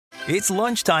It's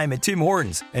lunchtime at Tim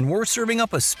Hortons, and we're serving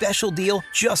up a special deal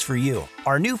just for you.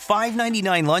 Our new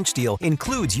 $5.99 lunch deal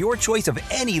includes your choice of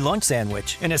any lunch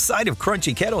sandwich and a side of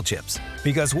crunchy kettle chips.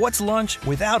 Because what's lunch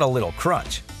without a little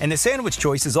crunch? And the sandwich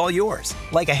choice is all yours,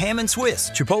 like a ham and Swiss,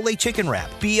 Chipotle chicken wrap,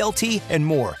 BLT, and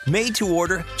more, made to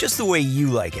order just the way you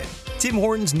like it. Tim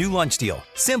Hortons' new lunch deal.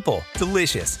 Simple,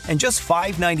 delicious, and just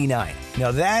 $5.99.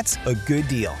 Now that's a good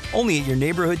deal. Only at your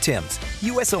neighborhood Tim's.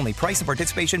 U.S. only. Price and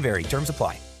participation vary. Terms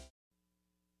apply.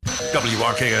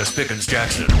 WRKS Pickens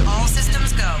Jackson. All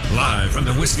systems go. Live from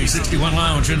the Whiskey 61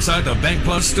 Lounge inside the Bank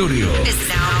Plus studio. Is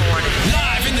now awarded.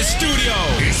 Live in the studio.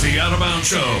 It's the Out of Bounds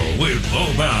Show with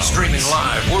Bo Bounds. Streaming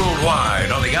live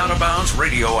worldwide on the Out of Bounds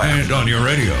radio app. And on your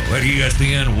radio at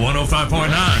ESPN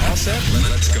 105.9. All set?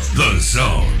 Let's go. The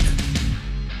Zone.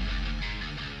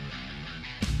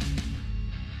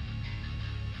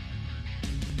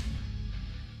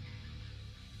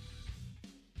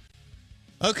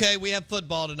 Okay, we have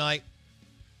football tonight.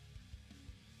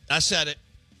 I said it.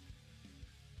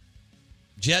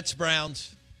 Jets,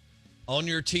 Browns on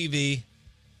your TV.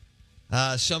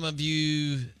 Some of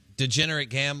you degenerate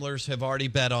gamblers have already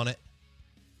bet on it.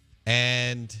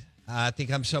 And I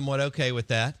think I'm somewhat okay with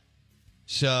that.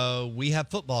 So we have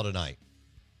football tonight.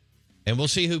 And we'll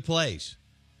see who plays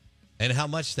and how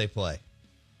much they play.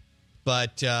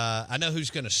 But I know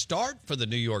who's going to start for the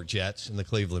New York Jets and the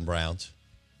Cleveland Browns.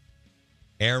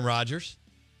 Aaron Rodgers.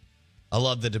 I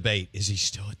love the debate. Is he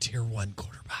still a tier 1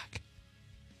 quarterback?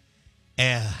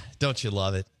 Don't you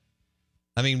love it?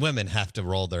 I mean, women have to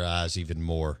roll their eyes even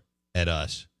more at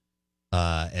us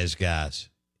as guys.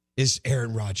 Is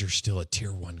Aaron Rodgers still a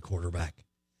tier 1 quarterback?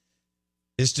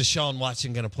 Is Deshaun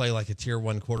Watson going to play like a tier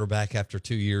 1 quarterback after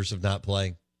 2 years of not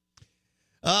playing?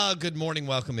 Good morning.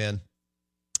 Welcome in.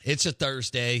 It's a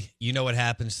Thursday. You know what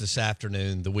happens this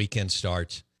afternoon. The weekend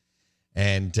starts.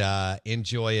 And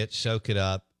enjoy it, soak it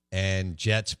up, and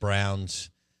Jets, Browns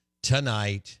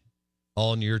tonight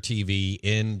on your TV,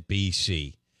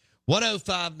 NBC.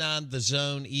 105.9 The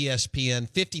Zone,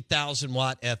 ESPN,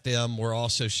 50,000-watt FM. We're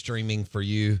also streaming for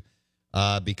you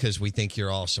because we think you're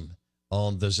awesome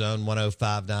on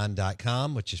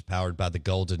thezone1059.com, which is powered by the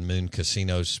Golden Moon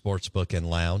Casino Sportsbook and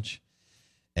Lounge,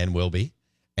 and will be,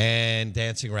 and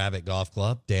Dancing Rabbit Golf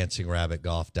Club,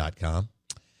 dancingrabbitgolf.com.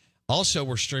 Also,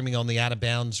 we're streaming on the Out of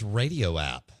Bounds radio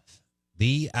app.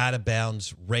 The Out of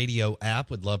Bounds radio app.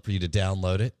 Would love for you to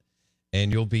download it. And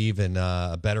you'll be even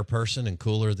a better person and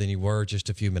cooler than you were just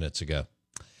a few minutes ago.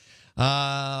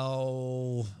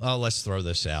 Let's throw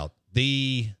this out.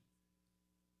 I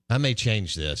may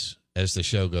change this as the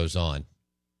show goes on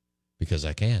because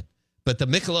I can. But the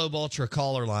Michelob Ultra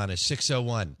caller line is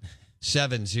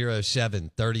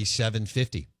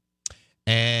 601-707-3750.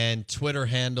 And Twitter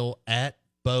handle at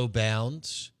Bo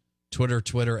Bounds,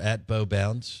 Twitter at Bo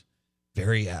Bounds.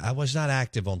 I was not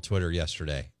active on Twitter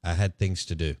yesterday. I had things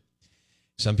to do.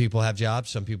 Some people have jobs,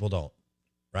 some people don't,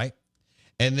 right?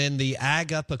 And then the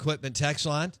Ag Up Equipment text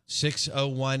line,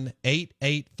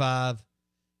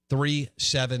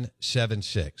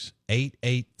 601-885-3776.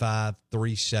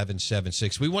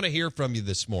 885-3776. We want to hear from you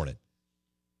this morning.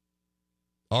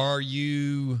 What are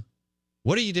you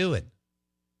doing?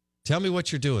 Tell me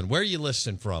what you're doing. Where are you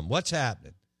listening from? What's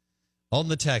happening? On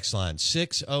the text line,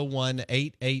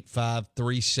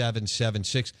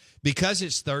 601-885-3776. Because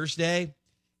it's Thursday,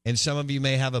 and some of you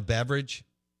may have a beverage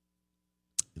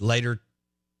later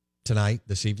tonight,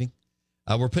 this evening,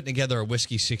 we're putting together a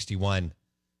Whiskey 61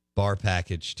 bar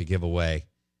package to give away.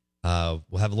 We'll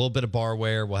have a little bit of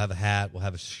barware. We'll have a hat. We'll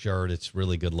have a shirt. It's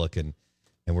really good looking,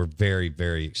 and we're very,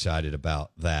 very excited about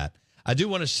that. I do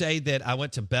want to say that I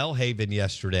went to Bellhaven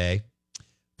yesterday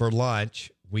for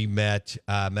lunch. We met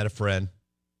a friend,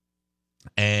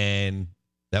 and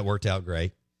that worked out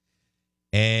great.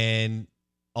 And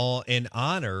in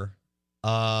honor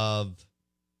of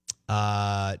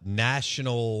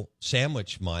National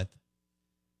Sandwich Month,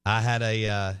 I had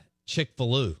a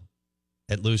Chick-fil-A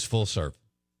at Lou's Full Serve.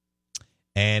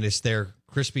 And it's their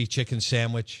crispy chicken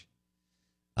sandwich.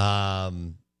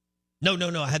 No.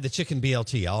 I had the chicken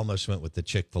BLT. I almost went with the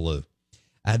Chick-fil-A.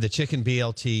 I had the chicken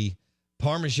BLT,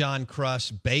 Parmesan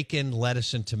crust, bacon,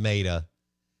 lettuce, and tomato.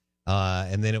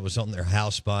 And then it was on their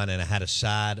house bun, and I had a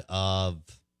side of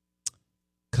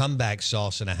comeback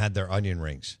sauce, and I had their onion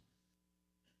rings.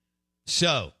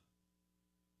 So,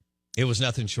 it was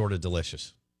nothing short of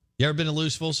delicious. You ever been to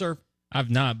Lou's Full Serve?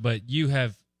 I've not, but you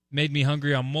have made me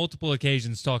hungry on multiple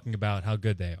occasions talking about how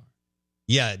good they are.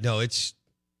 Yeah, no,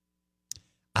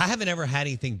 I haven't ever had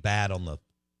anything bad on the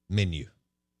menu.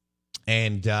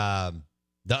 And the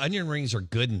onion rings are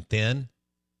good and thin.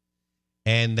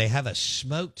 And they have a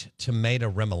smoked tomato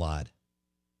remoulade.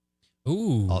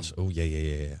 Ooh. Also, oh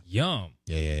yeah. Yum.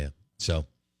 Yeah. So,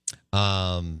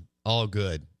 all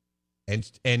good.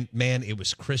 And man, it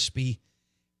was crispy.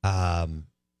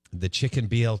 The chicken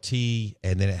BLT,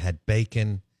 and then it had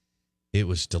bacon. It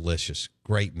was delicious.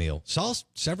 Great meal. Saw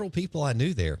several people I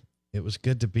knew there. It was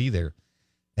good to be there.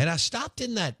 And I stopped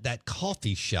in that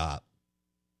coffee shop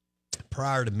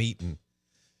prior to meeting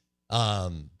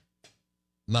my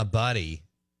buddy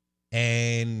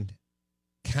and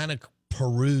kind of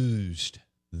perused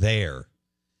there.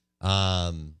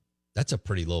 That's a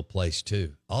pretty little place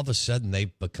too. All of a sudden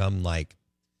they've become like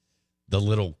the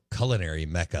little culinary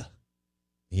mecca.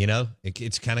 You know,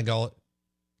 it's kind of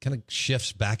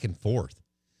shifts back and forth.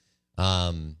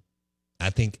 I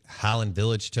think Highland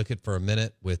Village took it for a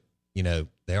minute with, you know,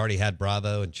 they already had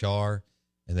Bravo and Char,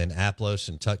 and then Aplos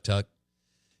and Tuk Tuk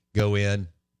go in,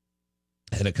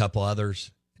 and a couple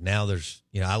others. Now there's,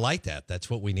 you know, I like that. That's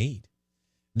what we need.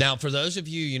 Now, for those of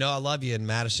you, you know, I love you in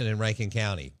Madison and Rankin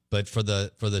County, but for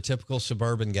the typical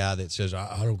suburban guy that says,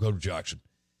 I don't go to Jackson,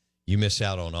 you miss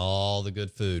out on all the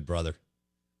good food, brother.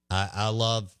 I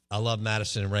love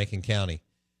Madison and Rankin County,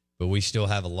 but we still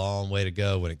have a long way to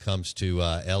go when it comes to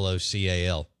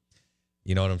LOCAL.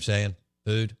 You know what I'm saying?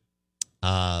 Food.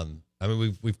 I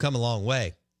mean, we've come a long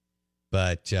way,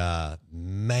 but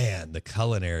man, the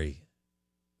culinary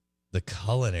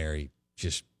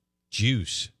just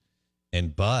juice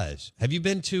and buzz. Have you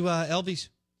been to Elvy's?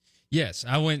 Yes,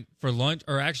 I went for lunch,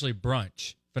 or actually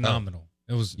brunch. Phenomenal.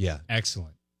 It was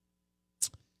excellent.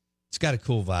 It's got a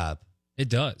cool vibe. It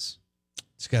does.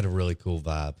 It's got a really cool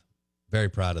vibe. Very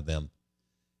proud of them.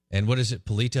 And what is it,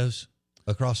 Politos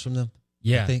across from them?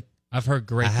 Yeah, I think. I've heard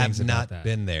great things about that. I have not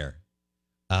been there.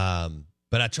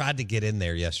 But I tried to get in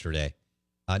there yesterday.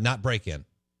 Not break in.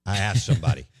 I asked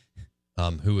somebody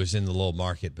who was in the little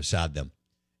market beside them.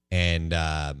 And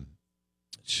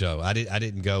so I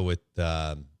didn't go with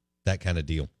that kind of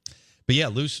deal. But yeah,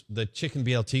 the chicken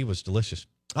BLT was delicious.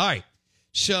 All right.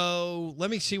 So let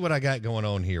me see what I got going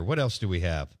on here. What else do we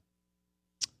have?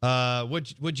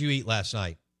 What'd you eat last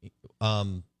night?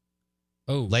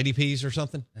 Lady peas or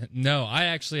something? No, I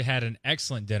actually had an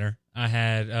excellent dinner. I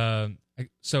had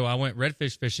so I went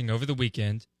redfish fishing over the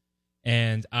weekend,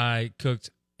 and I cooked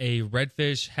a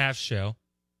redfish half shell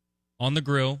on the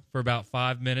grill for about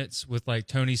 5 minutes with like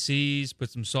Tony C's, put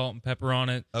some salt and pepper on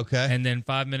it. Okay. And then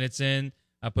 5 minutes in,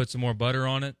 I put some more butter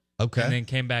on it. Okay. And then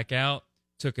came back out,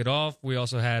 took it off. We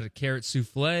also had a carrot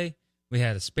souffle. We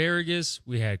had asparagus.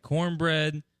 We had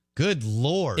cornbread. Good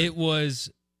Lord. It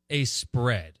was a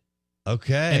spread.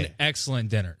 Okay. An excellent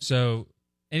dinner. So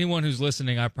anyone who's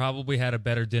listening, I probably had a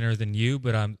better dinner than you,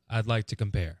 but I'd like to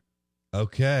compare.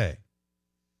 Okay.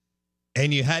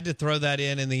 And you had to throw that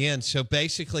in the end. So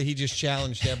basically, he just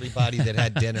challenged everybody that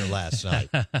had dinner last night.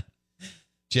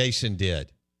 Jason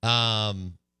did. What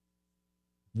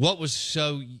was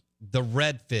the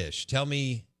redfish? Tell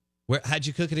me, how'd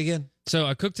you cook it again? So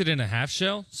I cooked it in a half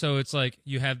shell. So it's like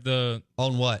you have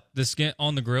on what? The skin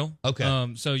on the grill.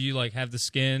 Okay. So you like have the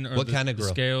skin or what kind of the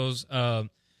grill? Scales.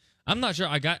 I'm not sure.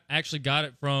 I actually got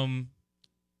it from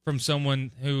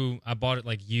someone who I bought it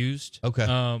like used. Okay.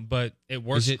 But it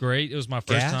works great. It was my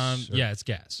first time. Or? Yeah, it's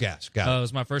gas. Gas. Got it. It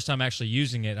was my first time actually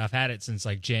using it. I've had it since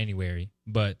like January,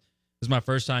 but it was my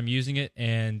first time using it,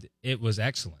 and it was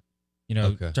excellent. You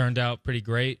know, turned out pretty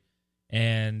great,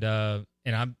 and I've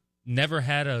never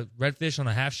had a redfish on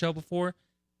a half shell before.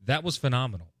 That was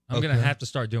phenomenal. I'm gonna have to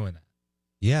start doing that.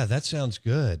 Yeah, that sounds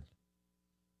good.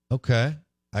 Okay,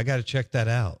 I got to check that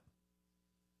out.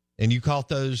 And you caught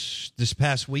those this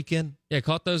past weekend? Yeah,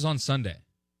 caught those on Sunday.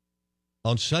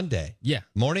 On Sunday? Yeah.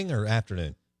 Morning or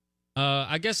afternoon?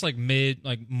 I guess like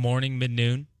morning,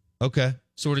 mid-noon. Okay.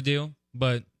 Sort of deal.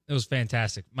 But it was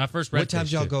fantastic. My first redfish. What time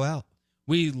did y'all go out?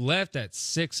 We left at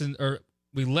 6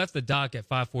 we left the dock at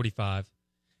 5:45.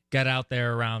 Got out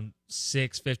there around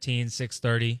 6:15,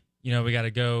 6:30. You know, we got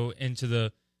to go into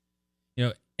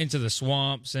the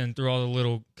swamps and through all the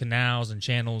little canals and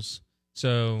channels.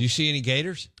 So, you see any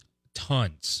gators?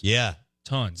 Tons. Yeah.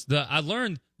 Tons. I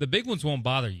learned the big ones won't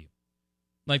bother you.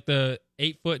 Like the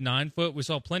 8-foot, 9-foot, we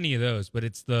saw plenty of those, but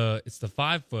it's the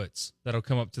 5-foots that'll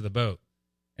come up to the boat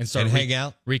and start hang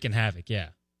out, wreaking havoc. Yeah.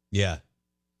 Yeah.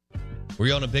 Were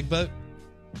you on a big boat?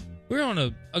 We were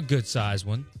on a good size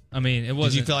one. I mean, it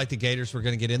wasn't. Did you feel like the gators were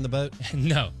going to get in the boat?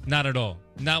 No, not at all.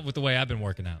 Not with the way I've been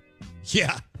working out.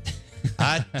 Yeah.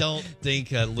 I don't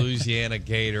think a Louisiana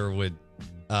gator would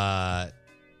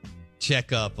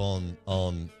check up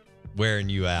on wearing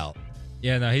you out.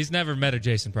 Yeah, no, he's never met a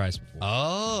Jason Price before.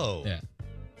 Oh. Yeah.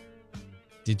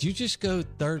 Did you just go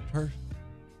third person?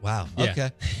 Wow. Yeah.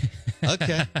 Okay.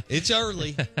 Okay. It's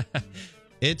early.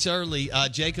 It's early.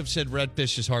 Jacob said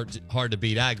redfish is hard to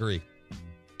beat. I agree.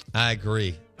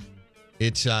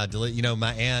 It's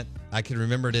my aunt. I can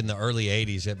remember it in the early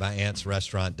 '80s at my aunt's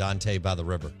restaurant, Dante by the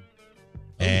River,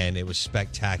 and it was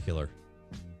spectacular.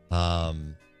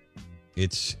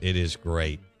 It is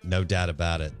great, no doubt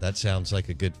about it. That sounds like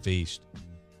a good feast.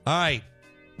 All right,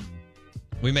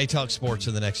 we may talk sports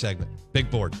in the next segment.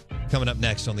 Big board coming up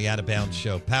next on the Out of Bounds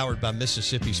Show, powered by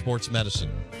Mississippi Sports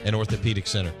Medicine and Orthopedic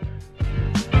Center.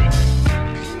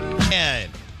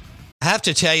 And I have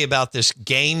to tell you about this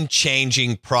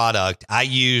game-changing product I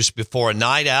use before a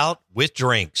night out with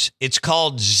drinks. It's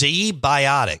called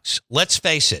Z-Biotics. Let's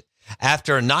face it,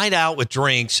 after a night out with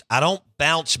drinks, I don't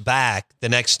bounce back the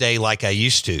next day like I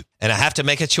used to, and I have to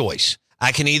make a choice.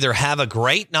 I can either have a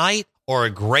great night or a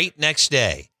great next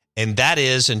day, and that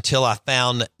is until I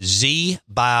found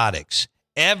Z-Biotics.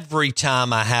 Every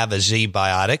time I have a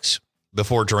Z-Biotics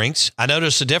before drinks, I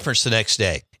notice a difference the next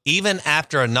day. Even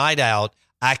after a night out,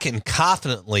 I can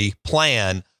confidently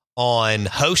plan on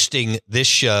hosting this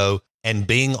show and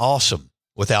being awesome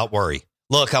without worry.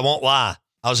 Look, I won't lie.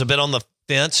 I was a bit on the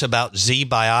fence about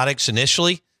Z-Biotics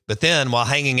initially, but then while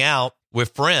hanging out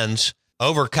with friends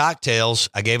over cocktails,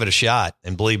 I gave it a shot.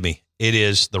 And believe me, it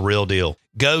is the real deal.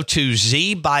 Go to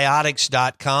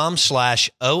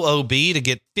zbiotics.com/OOB to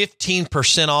get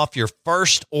 15% off your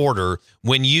first order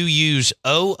when you use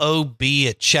OOB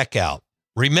at checkout.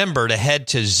 Remember to head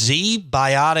to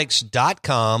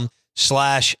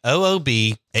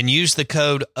zbiotics.com/OOB and use the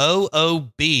code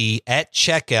OOB at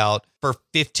checkout for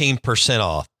 15%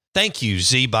 off. Thank you,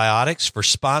 Z-Biotics, for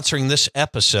sponsoring this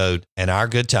episode and our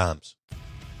good times.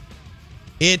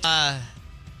 It's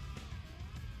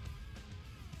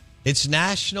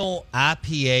National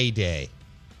IPA Day.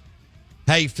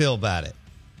 How you feel about it?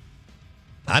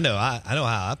 I know how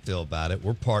I feel about it.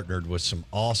 We're partnered with some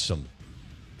awesome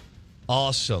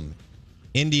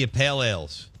India Pale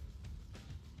Ales.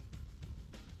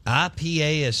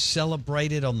 IPA is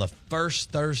celebrated on the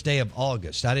first Thursday of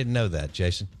August. I didn't know that,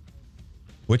 Jason.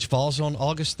 Which falls on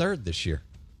August 3rd this year.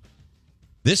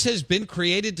 This has been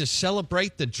created to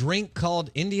celebrate the drink called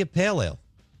India Pale Ale.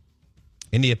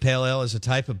 India Pale Ale is a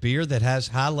type of beer that has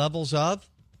high levels of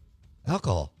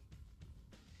alcohol.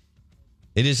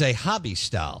 It is a hobby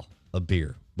style of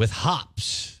beer with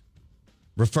hops,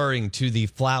 referring to the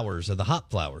flowers of the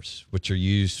hop flowers, which are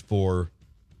used for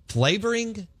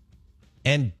flavoring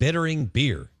and bittering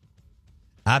beer.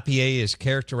 IPA is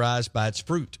characterized by its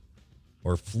fruit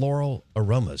or floral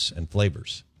aromas and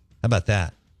flavors. How about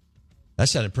that? That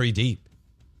sounded pretty deep.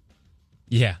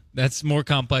 Yeah, that's more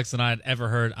complex than I'd ever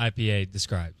heard IPA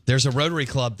described. There's a Rotary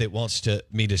Club that wants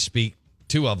me to speak,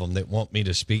 two of them that want me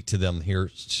to speak to them here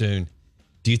soon.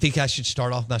 Do you think I should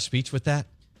start off my speech with that?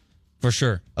 For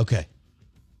sure. Okay.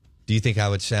 Do you think I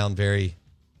would sound very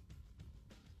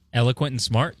eloquent and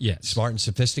smart? Yes. Smart and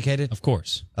sophisticated? Of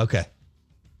course. Okay.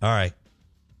 All right.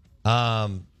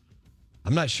 I'm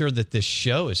not sure that this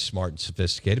show is smart and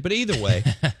sophisticated, but either way,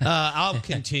 I'll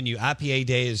continue. IPA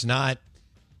Day is not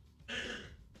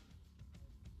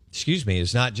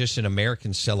just an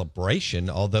American celebration,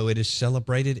 although it is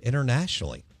celebrated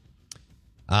internationally.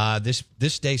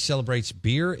 This day celebrates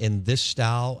beer in this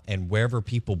style and wherever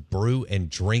people brew and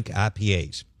drink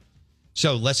IPAs.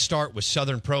 So let's start with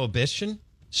Southern Prohibition.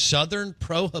 Southern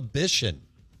Prohibition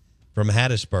from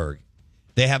Hattiesburg.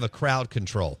 They have a crowd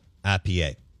control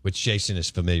IPA, which Jason is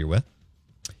familiar with.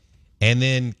 And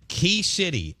then Key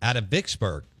City out of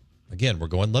Vicksburg. Again, we're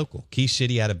going local. Key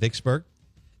City out of Vicksburg.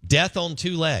 Death on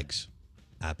Two Legs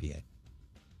IPA.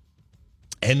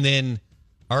 And then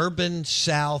Urban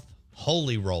South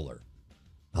Holy Roller.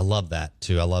 I love that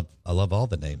too. I love all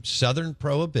the names. Southern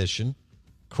Prohibition,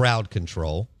 Crowd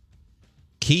Control,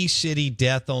 Key City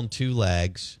Death on Two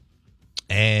Legs,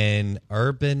 and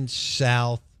Urban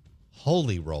South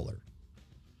Holy Roller.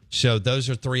 So those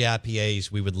are three IPAs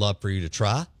we would love for you to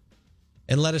try.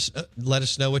 And let us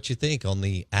know what you think on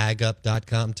the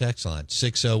agup.com text line,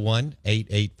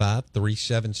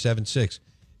 601-885-3776.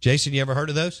 Jason, you ever heard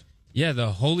of those? Yeah,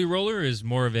 the Holy Roller is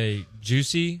more of a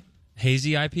juicy,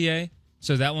 hazy IPA.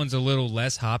 So that one's a little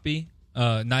less hoppy,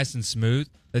 nice and smooth.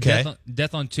 The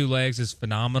Death on Two Legs is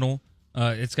phenomenal.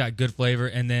 It's got good flavor.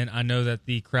 And then I know that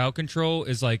the Crowd Control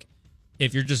is like,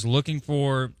 if you're just looking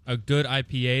for a good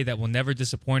IPA that will never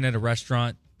disappoint at a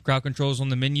restaurant, Crowd Control's on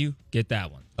the menu, get that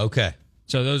one. Okay.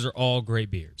 So those are all great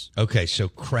beers. Okay, so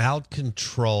Crowd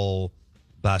Control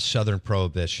by Southern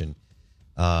Prohibition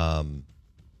in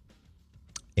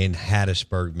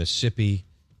Hattiesburg, Mississippi.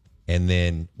 And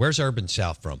then where's Urban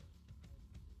South from?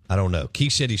 I don't know. Key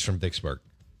City's from Vicksburg.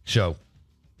 So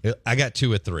I got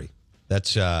 2 of 3.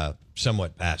 That's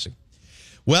somewhat passing.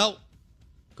 Well,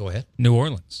 go ahead. New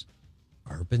Orleans.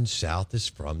 Urban South is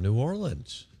from New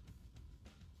Orleans.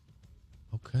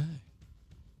 Okay.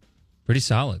 Pretty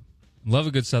solid. Love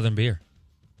a good Southern beer.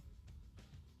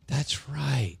 That's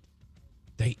right.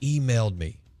 They emailed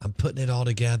me. I'm putting it all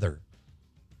together.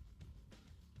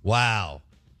 Wow.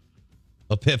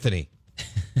 Epiphany.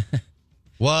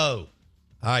 Whoa.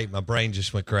 All right, my brain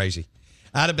just went crazy.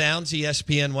 Out of Bounds,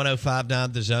 ESPN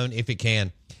 105.9 The Zone, if it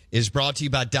can, is brought to you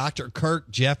by Dr.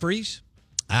 Kirk Jeffries,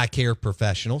 Eye Care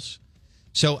Professionals.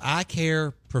 So Eye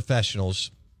Care Professionals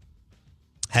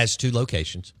has 2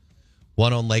 locations,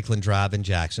 one on Lakeland Drive in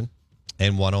Jackson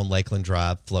and one on Lakeland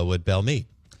Drive, Flowood, Belmead.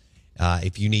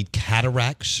 If you need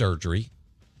cataract surgery,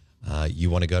 you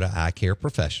want to go to Eye Care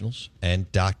Professionals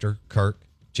and Dr. Kirk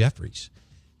Jeffries,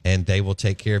 and they will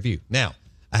take care of you. Now,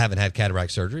 I haven't had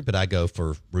cataract surgery, but I go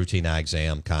for routine eye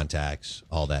exam, contacts,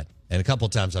 all that. And a couple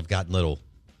of times I've gotten little,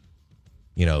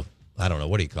 I don't know,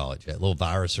 what do you call it? A little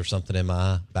virus or something in my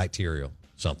eye, bacterial,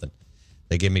 something.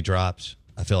 They give me drops.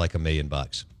 I feel like $1 million.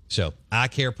 So, Eye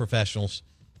Care Professionals,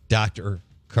 Dr.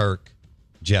 Kirk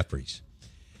Jeffries.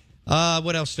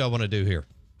 What else do I want to do here?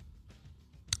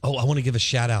 Oh, I want to give a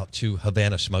shout out to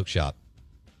Havana Smoke Shop.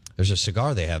 There's a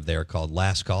cigar they have there called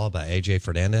Last Call by AJ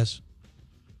Fernandez.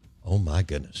 Oh, my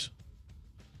goodness.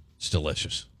 It's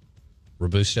delicious.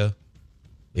 Robusto,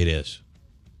 it is.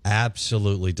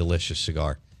 Absolutely delicious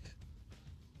cigar.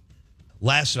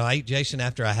 Last night, Jason,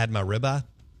 after I had my ribeye,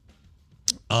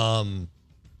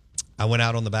 I went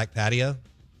out on the back patio,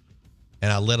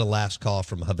 and I lit a Last Call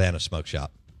from Havana Smoke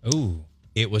Shop. Ooh.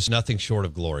 It was nothing short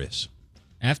of glorious.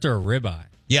 After a ribeye.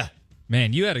 Yeah.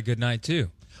 Man, you had a good night, too.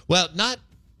 Well, not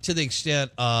to the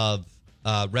extent of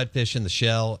redfish in the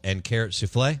shell and carrot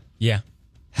souffle. Yeah.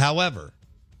 However,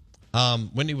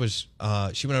 Wendy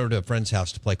she went over to a friend's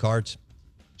house to play cards.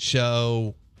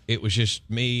 So it was just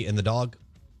me and the dog.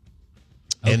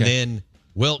 Okay. And then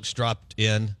Wilkes dropped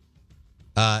in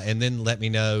and then let me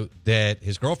know that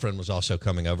his girlfriend was also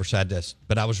coming over. So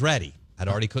but I was ready. I'd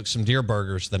already cooked some deer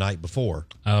burgers the night before.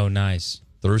 Oh, nice.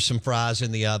 Threw some fries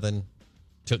in the oven.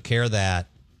 Took care of that.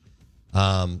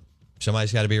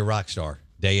 Somebody's got to be a rock star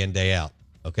day in, day out.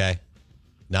 Okay.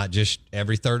 Not just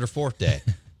every third or fourth day,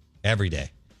 every day.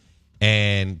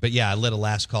 But yeah, I lit a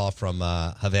Last Call from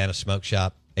Havana Smoke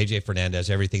Shop. AJ Fernandez,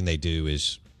 everything they do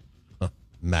is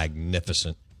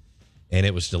magnificent. And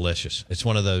it was delicious. It's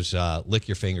one of those lick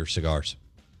your finger cigars.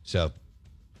 So,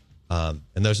 and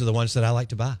those are the ones that I like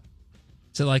to buy.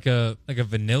 Is it like a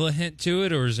vanilla hint to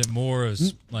it, or is it more of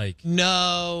like?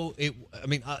 No,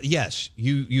 yes,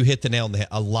 you hit the nail on the head.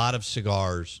 A lot of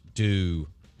cigars do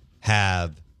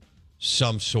have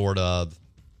some sort of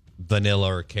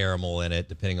vanilla or caramel in it,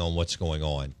 depending on what's going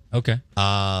on. Okay.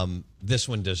 This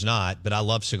one does not, but I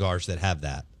love cigars that have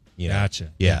that. Gotcha.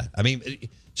 Yeah. I mean,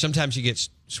 sometimes you get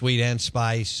sweet and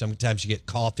spice. Sometimes you get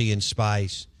coffee and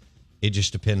spice. It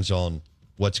just depends on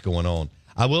what's going on.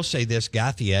 I will say this: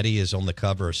 Guy Fieri is on the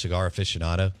cover of Cigar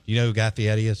Aficionado. You know who Guy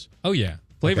Fieri is? Oh yeah,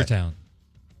 Flavortown. Okay.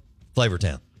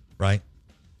 Flavortown, right?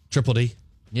 Triple D.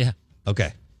 Yeah.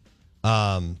 Okay.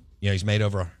 He's made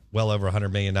well over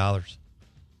 $100 million.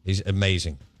 He's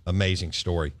amazing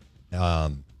story.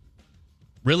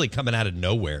 Really coming out of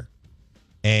nowhere.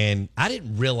 And I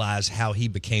didn't realize how he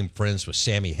became friends with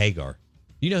Sammy Hagar.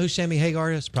 You know who Sammy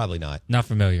Hagar is? Probably not. Not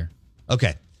familiar.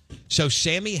 Okay. So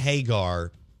Sammy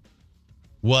Hagar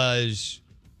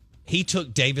he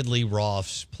took David Lee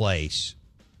Roth's place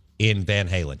in Van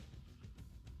Halen.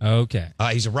 Okay.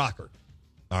 He's a rocker.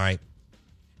 All right.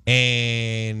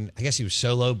 And I guess he was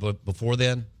solo before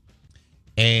then.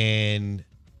 And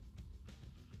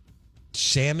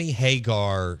Sammy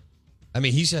Hagar,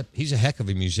 he's a heck of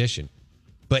a musician,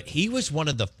 but he was one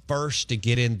of the first to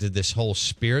get into this whole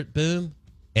spirit boom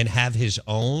and have his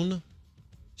own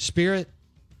spirit.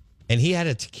 And he had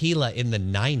a tequila in the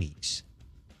 90s.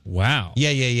 Wow.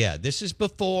 Yeah. This is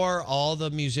before all the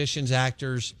musicians,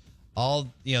 actors,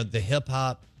 all, the hip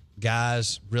hop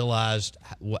guys realized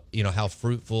how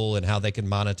fruitful and how they can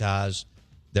monetize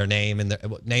their name and their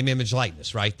name, image,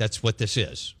 likeness, right? That's what this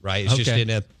is, right? It's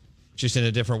just in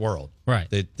a different world. Right.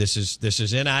 This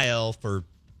is NIL for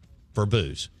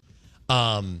booze.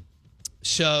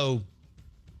 So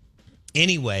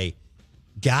anyway,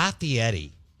 Guy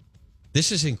Fieri,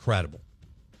 this is incredible,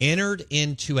 entered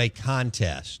into a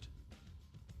contest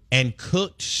and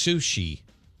cooked sushi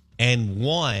and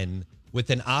won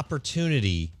with an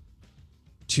opportunity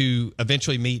to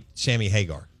eventually meet Sammy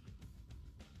Hagar.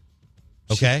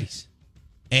 Okay? Jeez.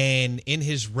 And in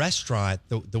his restaurant,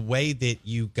 the way that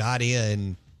you got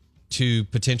in to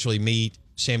potentially meet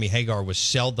Sammy Hagar was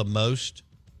sell the most.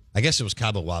 I guess it was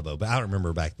Cabo Wabo, but I don't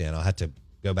remember back then. I'll have to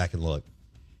Go back and look.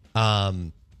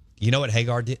 You know what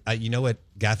Hagar did? You know what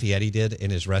Guy Fieri did in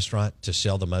his restaurant to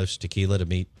sell the most tequila to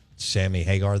meet Sammy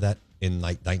Hagar that in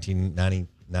like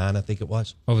 1999, I think it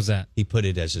was? What was that? He put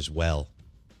it as his well.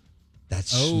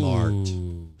 That's smart.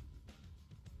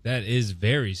 That is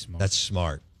very smart. That's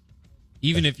smart.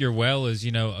 Even if your well is,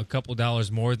 a couple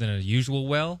dollars more than a usual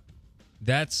well,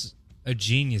 that's a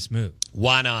genius move.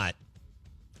 Why not?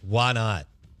 Why not?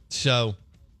 So,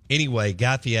 anyway,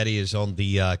 Guy Fieri is on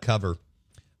the cover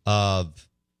of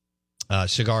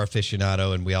Cigar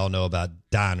Aficionado, and we all know about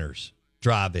diners,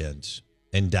 drive-ins,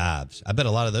 and dives. I bet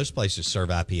a lot of those places serve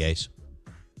IPAs.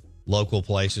 Local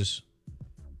places.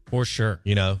 For sure.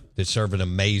 That serve an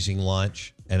amazing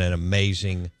lunch and an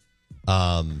amazing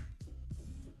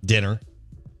dinner.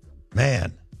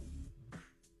 Man,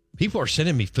 people are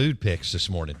sending me food pics this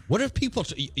morning. What if people...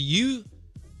 You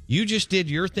just did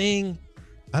your thing.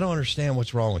 I don't understand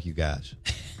what's wrong with you guys.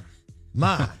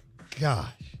 My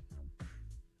gosh.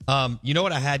 You know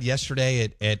what I had yesterday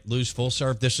at Lou's Full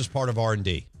Serve? This was part of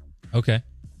R&D. Okay.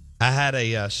 I had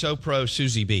a SoPro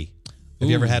Susie B. Have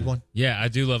you ever had one? Yeah, I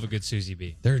do love a good Susie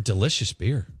B. They're a delicious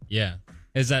beer. Yeah.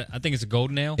 I think it's a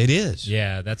golden ale? It is.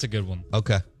 Yeah, that's a good one.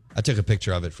 Okay. I took a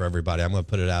picture of it for everybody. I'm going to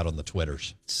put it out on the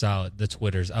Twitters. Solid. The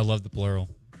Twitters. I love the plural.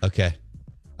 Okay.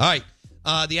 All right.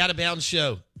 The Out of Bounds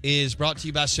Show is brought to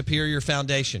you by Superior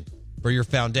Foundation. For your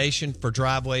foundation, for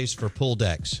driveways, for pool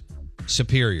decks.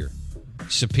 Superior.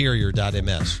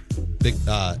 Superior.ms. Big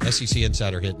SEC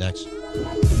Insider hit next.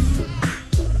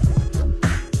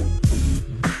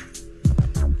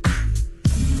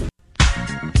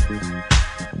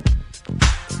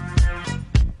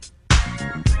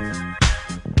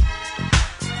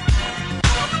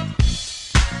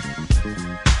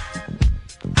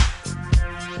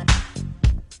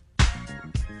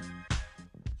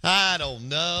 I don't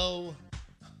know.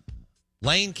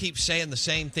 Lane keeps saying the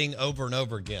same thing over and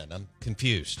over again. I'm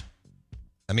confused.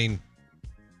 I mean,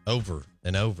 over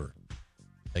and over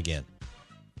again.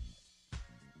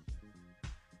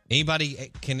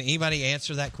 Can anybody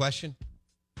answer that question?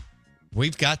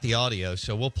 We've got the audio,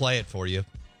 so we'll play it for you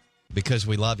because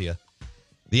we love you.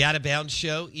 The Out of Bounds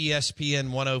Show,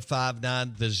 ESPN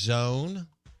 105.9 The Zone,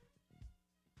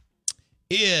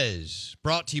 is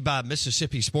brought to you by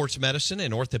Mississippi Sports Medicine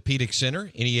and Orthopedic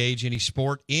Center. Any age, any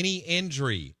sport, any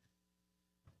injury.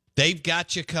 They've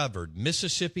got you covered.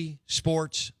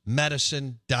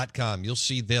 MississippiSportsMedicine.com. You'll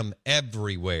see them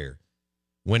everywhere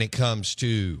when it comes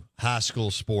to high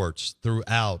school sports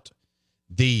throughout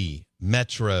the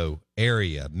metro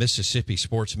area.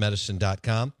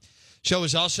 MississippiSportsMedicine.com. Show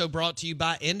is also brought to you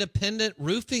by Independent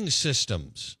Roofing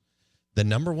Systems, the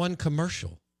number one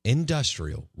commercial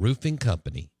industrial roofing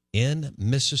company in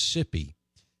Mississippi.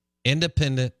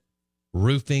 Independent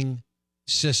Roofing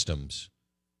Systems,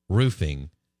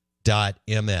 roofing.ms.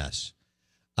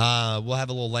 We'll have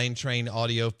a little Lane Train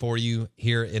audio for you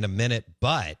here in a minute,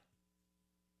 but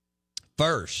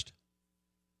first,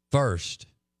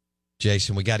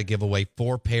 Jason, we got to give away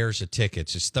 4 pairs of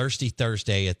tickets. It's Thirsty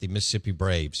Thursday at the Mississippi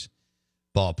Braves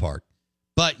ballpark,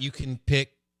 but you can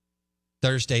pick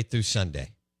Thursday through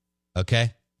Sunday,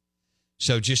 okay?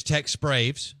 So just text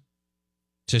Braves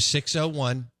to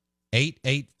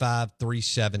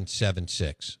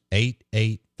 601-885-3776.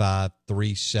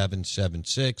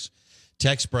 885-3776.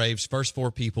 Text Braves. First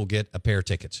 4 people get a pair of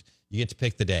tickets. You get to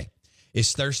pick the day.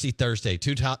 It's Thirsty Thursday.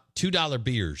 $2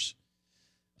 beers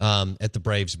at the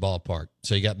Braves ballpark.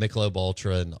 So you got Michelob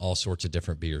Ultra and all sorts of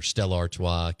different beers. Stella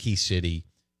Artois, Key City,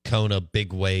 Kona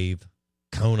Big Wave,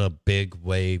 Golden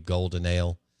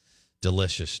Ale.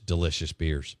 Delicious, delicious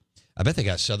beers. I bet they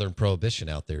got Southern Prohibition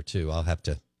out there, too. I'll have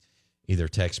to either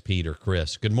text Pete or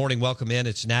Chris. Good morning. Welcome in.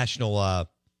 It's National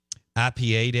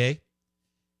IPA Day,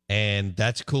 and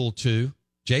that's cool, too.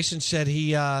 Jason said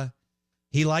he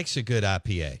likes a good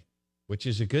IPA, which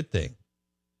is a good thing.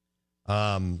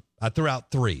 I threw out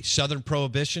 3. Southern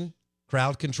Prohibition,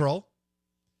 Crowd Control.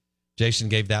 Jason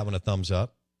gave that one a thumbs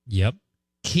up. Yep.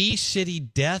 Key City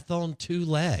Death on 2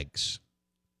 Legs.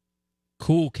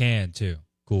 Cool can, too.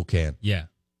 Cool can. Yeah.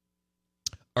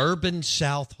 Urban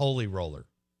South Holy Roller.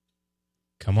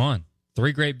 Come on.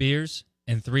 3 great beers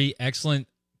and 3 excellent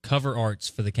cover arts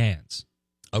for the cans.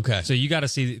 Okay. So you got to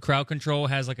see Crowd Control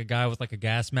has like a guy with like a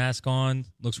gas mask on.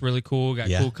 Looks really cool. Got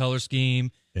cool color scheme.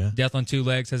 Yeah. Death on 2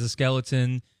 Legs has a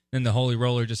skeleton. Then the Holy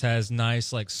Roller just has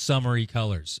nice like summery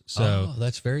colors. So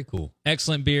that's very cool.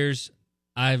 Excellent beers.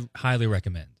 I highly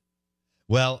recommend.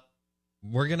 Well,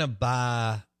 we're going to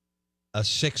buy a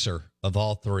 6er of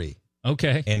all 3.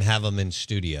 Okay. And have them in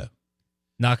studio.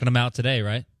 Knocking them out today,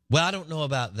 right? Well, I don't know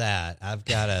about that. I've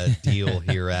got a deal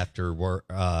here after work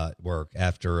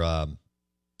after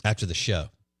after the show,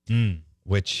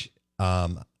 which,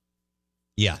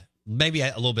 maybe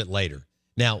a little bit later.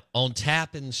 Now, on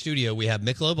tap in the studio, we have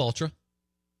Michelob Ultra,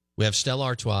 we have Stella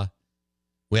Artois,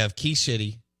 we have Key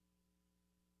City,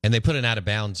 and they put an Out of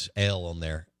Bounds ale on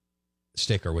their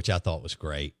sticker, which I thought was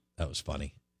great. That was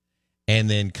funny. And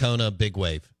then Kona Big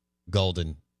Wave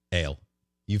Golden Ale.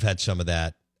 You've had some of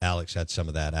that. Alex had some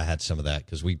of that. I had some of that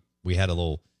because we had a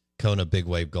little Kona Big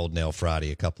Wave Golden Ale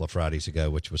Friday a couple of Fridays ago,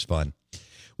 which was fun.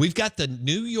 We've got the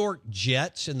New York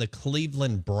Jets and the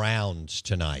Cleveland Browns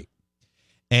tonight.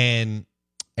 And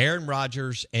Aaron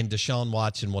Rodgers and Deshaun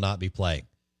Watson will not be playing.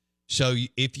 So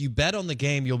if you bet on the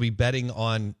game, you'll be betting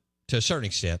on, to a certain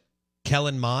extent,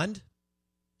 Kellen Mond.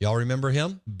 Y'all remember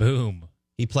him? Boom.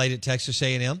 He played at Texas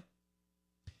A&M,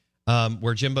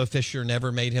 where Jimbo Fisher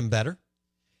never made him better.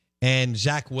 And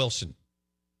Zack Wilson.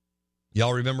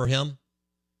 Y'all remember him?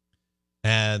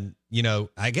 And,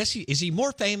 I guess is he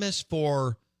more famous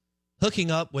for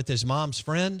hooking up with his mom's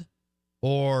friend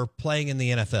or playing in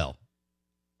the NFL?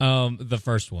 The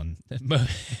first one.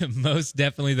 Most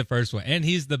definitely the first one. And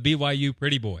he's the BYU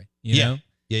pretty boy, you know?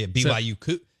 Yeah,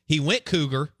 BYU. He went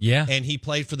Cougar. Yeah. And he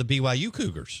played for the BYU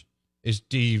Cougars.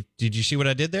 Did you see what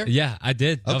I did there? Yeah, I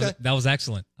did. Okay. That was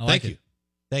excellent. I like it.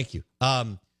 Thank you.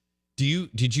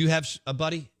 Did you have a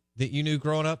buddy that you knew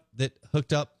growing up that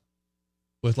hooked up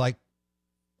with like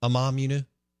a mom you knew?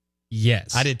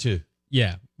 Yes. I did too.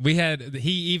 Yeah.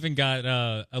 He even got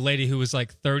a lady who was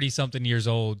like 30-something years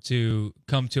old to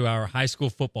come to our high school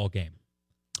football game.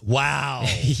 Wow.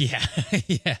 Yeah.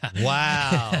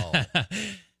 Wow.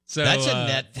 So that's a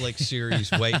Netflix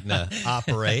series waiting to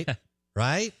operate,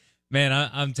 right? Man,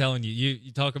 I'm telling you,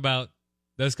 you talk about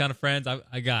those kind of friends.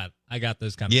 I got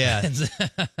those kind of friends.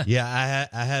 Yeah,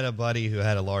 I had a buddy who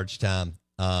had a large time.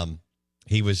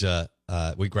 He was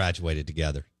we graduated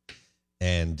together.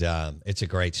 And it's a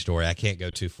great story. I can't go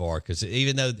too far because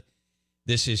even though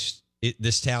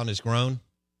this town has grown,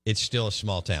 it's still a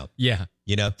small town. Yeah.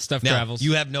 Stuff now, travels.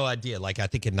 You have no idea. Like, I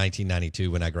think in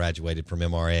 1992 when I graduated from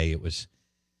MRA, it was,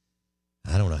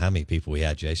 I don't know how many people we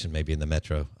had, Jason, maybe in the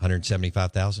metro,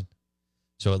 175,000.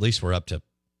 So at least we're up to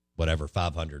whatever,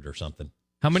 500 or something.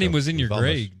 How many so was in your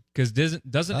grade? Because doesn't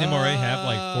MRA have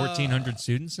like 1,400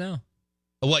 students now?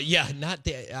 Well, yeah,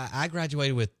 I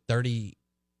graduated with 30.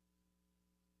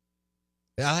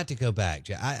 I'll have to go back.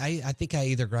 I think I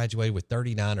either graduated with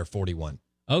 39 or 41.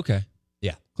 Okay.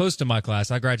 Yeah. Close to my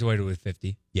class. I graduated with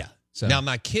 50. Yeah. So now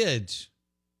my kids,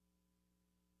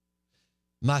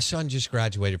 my son just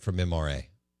graduated from MRA.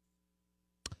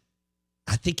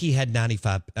 I think he had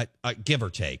 95, give or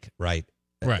take, right?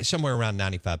 Right. Somewhere around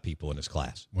 95 people in his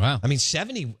class. Wow. I mean,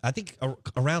 70, I think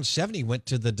around 70 went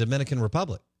to the Dominican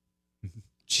Republic.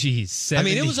 Jeez, 70.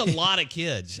 I mean, it was a lot of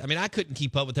kids. I mean, I couldn't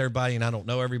keep up with everybody, and I don't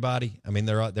know everybody. I mean,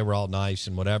 they were all nice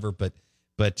and whatever, but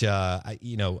I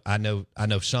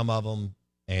know some of them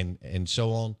and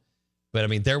so on. But I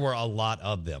mean, there were a lot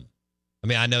of them. I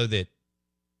mean, I know that,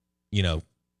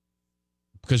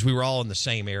 because we were all in the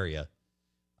same area,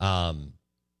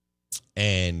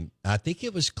 and I think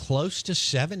it was close to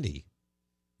 70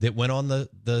 that went on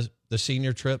the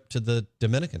senior trip to the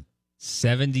Dominican.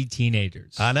 70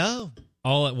 teenagers. I know.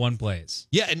 All at one place.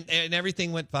 Yeah, and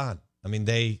everything went fine. I mean,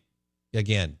 they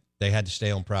had to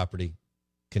stay on property,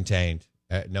 contained.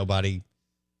 Nobody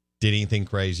did anything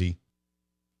crazy.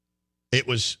 It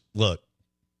was,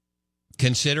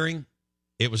 considering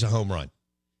it was a home run.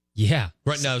 Yeah.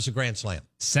 Right, no, it was a grand slam.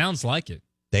 Sounds like it.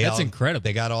 That's incredible.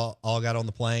 They got all got on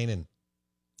the plane, and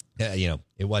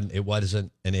it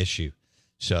wasn't an issue.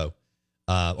 So,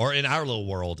 or in our little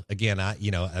world, again,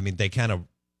 they kind of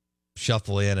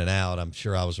shuffle in and out. I'm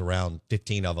sure I was around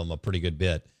 15 of them a pretty good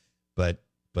bit, but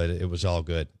it was all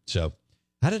good. So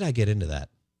how did I get into that?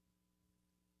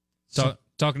 So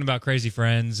talking about crazy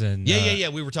friends and yeah.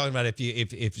 We were talking about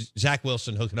if Zack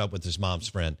Wilson hooking up with his mom's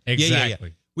friend.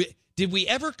 Exactly. Yeah. Did we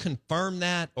ever confirm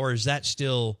that, or is that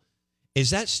still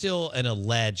an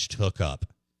alleged hookup?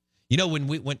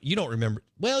 When you don't remember,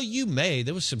 well, you may.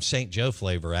 There was some St. Joe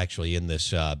flavor actually in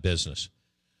this business.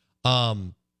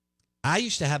 I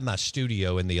used to have my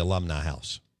studio in the alumni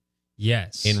house.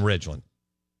 Yes. In Ridgeland.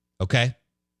 Okay?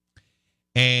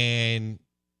 And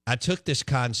I took this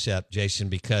concept, Jason,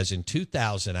 because in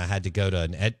 2000, I had to go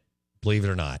to believe it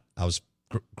or not, I was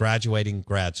graduating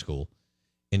grad school.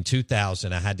 In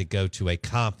 2000, I had to go to a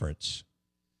conference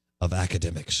of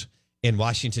academics in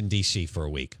Washington, D.C. for a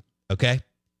week. Okay?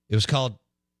 It was called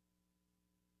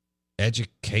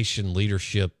Education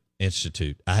Leadership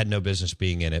Institute. I had no business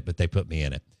being in it, but they put me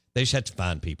in it. They just had to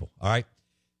find people. All right.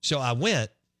 So I went,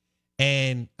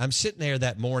 and I'm sitting there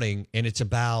that morning, and it's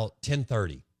about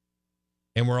 10:30.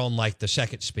 and we're on like the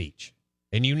second speech.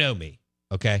 And you know me,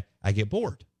 okay? I get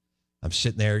bored. I'm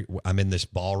sitting there. I'm in this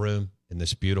ballroom in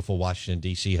this beautiful Washington,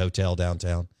 D.C. hotel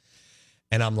downtown.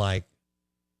 And I'm like,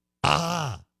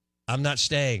 I'm not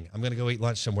staying. I'm going to go eat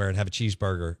lunch somewhere and have a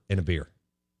cheeseburger and a beer.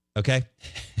 Okay?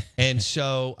 And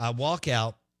so I walk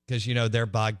out because, they're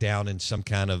bogged down in some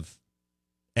kind of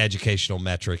educational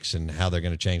metrics and how they're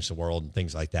going to change the world and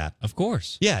things like that. Of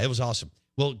course. Yeah, it was awesome.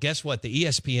 Well, guess what? The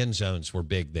ESPN zones were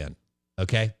big then.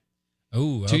 Okay?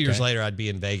 Oh, 2 years later, I'd be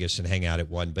in Vegas and hang out at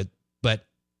one. But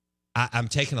I'm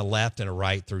taking a left and a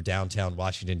right through downtown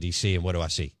Washington, D.C., and what do I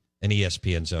see? An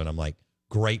ESPN zone. I'm like,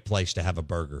 great place to have a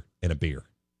burger and a beer,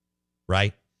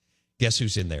 right? Guess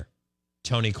who's in there?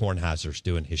 Tony Kornheiser's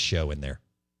doing his show in there.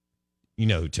 You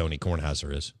know who Tony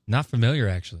Kornheiser is. Not familiar,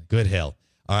 actually. Good hell.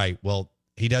 All right, well,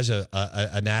 he does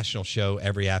a national show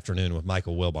every afternoon with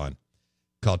Michael Wilbon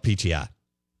called PTI.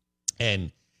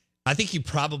 And I think you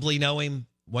probably know him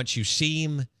once you see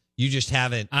him. You just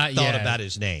haven't thought about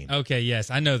his name. Okay, yes.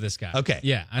 I know this guy. Okay.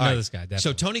 Yeah, I know this guy, definitely.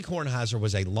 So Tony Kornheiser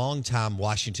was a longtime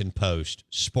Washington Post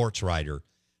sports writer,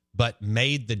 but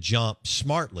made the jump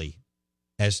smartly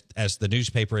as the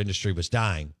newspaper industry was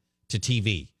dying to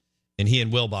TV. And he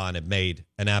and Wilbon have made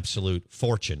an absolute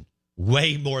fortune,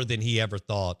 way more than he ever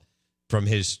thought from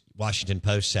his Washington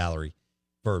Post salary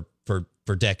for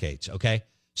decades, okay?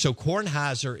 So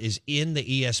Kornheiser is in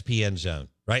the ESPN zone,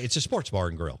 right? It's a sports bar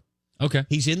and grill. Okay.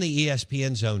 He's in the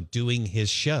ESPN zone doing his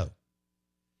show.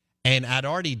 And I'd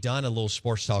already done a little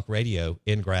sports talk radio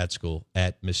in grad school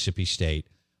at Mississippi State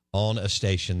on a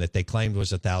station that they claimed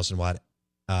was 1,000-watt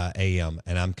AM,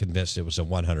 and I'm convinced it was a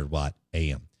 100-watt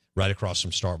AM right across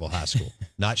from Starkville High School.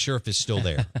 Not sure if it's still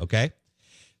there, okay?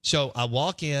 So I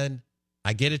walk in,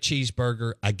 I get a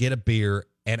cheeseburger, I get a beer,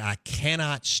 and I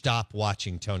cannot stop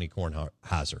watching Tony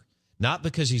Kornheiser. Not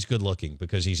because he's good looking,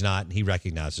 because he's not, and he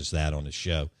recognizes that on his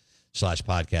show /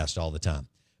 podcast all the time.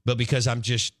 But because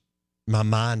my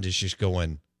mind is just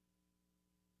going,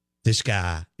 this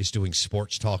guy is doing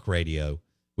sports talk radio,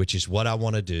 which is what I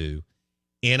want to do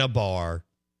in a bar,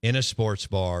 in a sports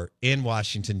bar in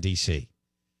Washington, D.C.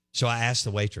 So I asked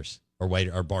the waitress or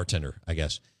waiter or bartender, I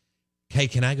guess, hey,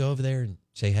 can I go over there and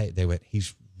say, hey, they went,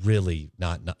 he's really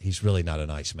not a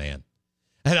nice man.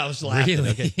 And I was laughing.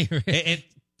 Really? Okay.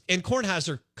 And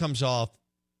Kornheiser comes off,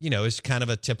 as kind of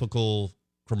a typical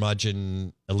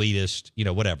curmudgeon, elitist,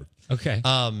 whatever. Okay.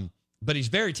 But he's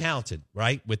very talented,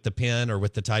 right? With the pen or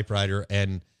with the typewriter.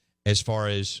 And as far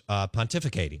as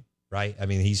pontificating, right? I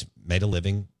mean, he's made a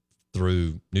living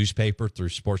through newspaper, through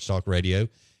sports talk radio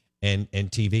and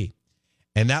TV.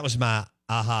 And that was my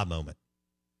aha moment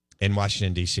in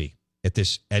Washington, D.C. at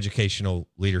this educational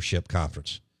leadership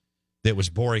conference that was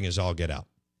boring as all get out.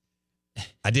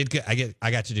 I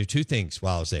got to do two things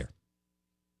while I was there.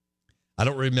 I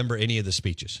don't remember any of the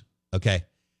speeches, okay?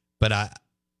 But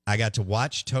I got to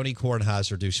watch Tony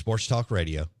Kornheiser do sports talk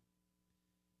radio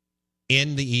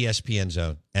in the ESPN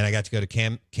zone, and I got to go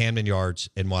to Camden Yards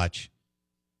and watch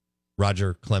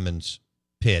Roger Clemens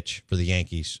pitch for the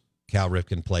Yankees, Cal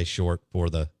Ripken play short for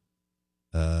the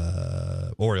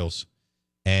Orioles,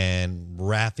 and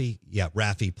Rafi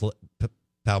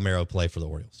Palmeiro play for the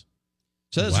Orioles.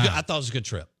 So that was good. I thought it was a good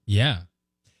trip. Yeah.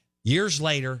 Years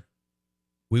later,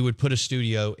 we would put a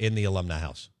studio in the Alumni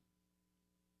House.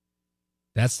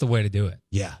 That's the way to do it.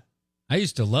 Yeah. I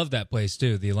used to love that place,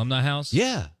 too, the Alumni House.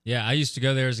 Yeah. Yeah, I used to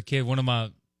go there as a kid. One of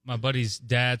my buddy's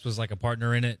dads was like a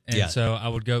partner in it. And so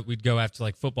we'd go after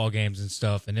like football games and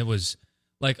stuff. And it was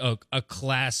like a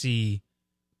classy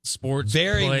sports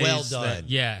Very place well done.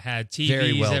 That, had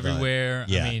TVs everywhere.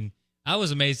 Yeah. I mean, I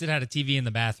was amazed it had a TV in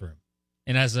the bathroom.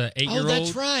 And as an 8-year-old,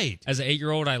 that's right. As an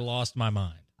 8-year-old, I lost my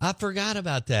mind. I forgot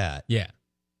about that. Yeah.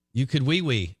 You could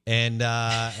wee and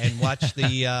watch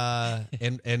the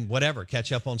and whatever,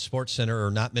 catch up on Sports Center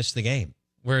or not miss the game.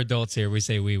 We're adults here. We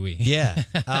say wee. Yeah.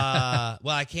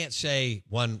 Well, I can't say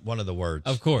one of the words.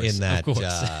 Of course. In that, of course.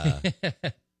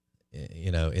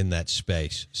 In that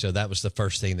space. So that was the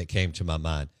first thing that came to my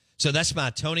mind. So that's my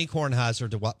Tony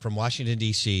Kornheiser from Washington,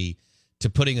 D.C. to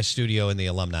putting a studio in the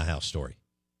Alumni House story.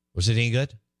 Was it any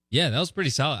good? Yeah, that was pretty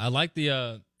solid. I like the...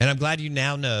 And I'm glad you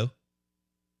now know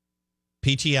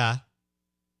PTI,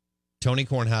 Tony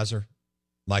Kornheiser,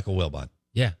 Michael Wilbon.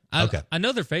 Yeah. Okay. I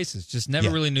know their faces, just never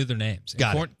really knew their names.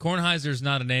 Got it. Kornheiser's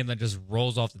not a name that just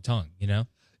rolls off the tongue,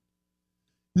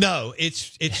 No,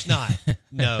 it's not.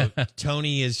 No,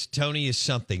 Tony is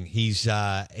something. He's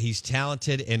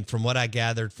talented, and from what I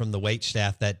gathered from the wait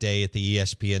staff that day at the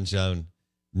ESPN zone,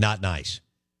 not nice.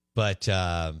 But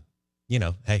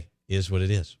hey, is what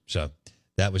it is. So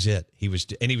that was it. He was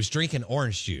drinking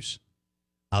orange juice.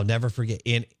 I'll never forget.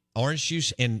 orange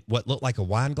juice in what looked like a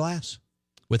wine glass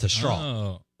with a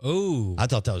straw. Oh. I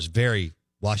thought that was very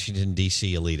Washington,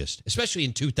 D.C. elitist, especially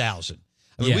in 2000.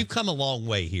 I mean, we've come a long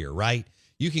way here, right?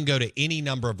 You can go to any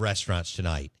number of restaurants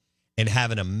tonight and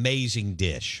have an amazing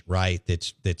dish, right?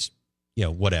 That's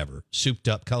whatever, souped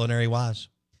up culinary wise.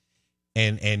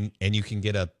 And you can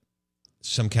get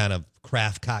some kind of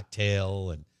craft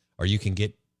cocktail, or you can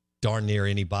get darn near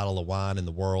any bottle of wine in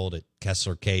the world at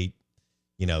Kessler Kate,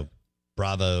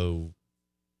 Bravo,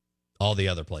 all the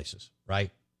other places,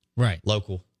 right? Right.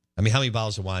 Local. I mean, how many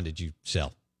bottles of wine did you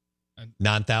sell?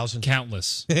 9,000?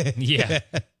 Countless. Yeah.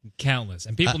 Countless.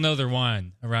 And people know their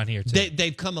wine around here, too.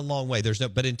 They've come a long way.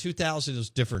 But in 2000, it was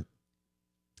different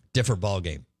ball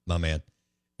game, my man.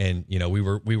 And, we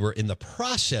were in the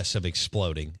process of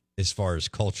exploding as far as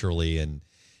culturally and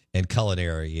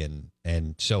culinary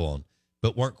and so on,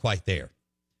 but weren't quite there.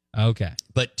 Okay.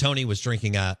 But Tony was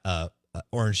drinking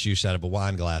orange juice out of a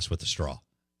wine glass with a straw.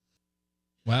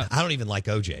 Wow. I don't even like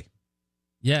OJ.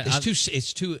 Yeah.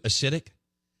 It's too acidic.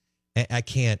 I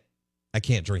can't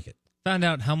drink it. Found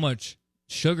out how much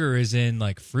sugar is in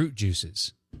like fruit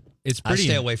juices. It's pretty. I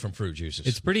stay away from fruit juices.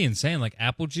 It's pretty insane. Like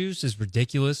apple juice is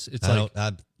ridiculous. It's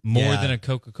more than a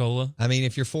Coca-Cola. I mean,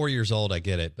 if you're 4 years old, I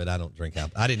get it, but I don't drink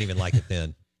apple. I didn't even like it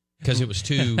then because it was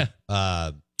too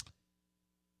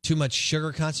much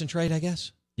sugar concentrate, I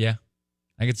guess. Yeah,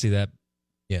 I could see that.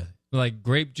 Yeah, like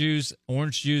grape juice,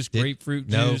 orange juice, grapefruit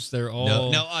juice. They're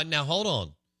all no. Now hold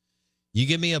on. You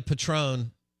give me a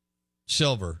Patron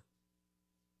Silver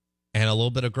and a little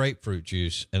bit of grapefruit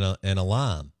juice and a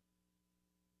lime.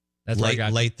 That's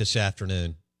late this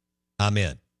afternoon. I'm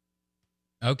in.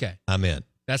 Okay, I'm in.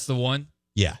 That's the one?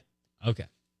 Yeah. Okay.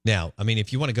 Now, I mean,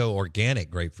 if you want to go organic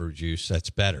grapefruit juice, that's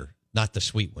better. Not the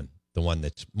sweet one, the one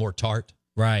that's more tart.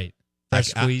 Right. Fresh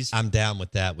squeeze. I'm down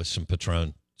with that with some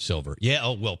Patron Silver. Yeah.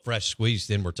 Oh, well, fresh squeeze,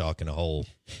 then we're talking a whole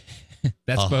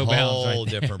that's Bo Bounds whole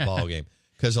right different ball game.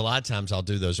 Because a lot of times I'll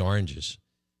do those oranges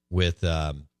with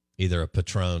either a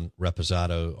Patron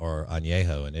Reposado or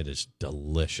Añejo, and it is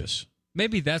delicious.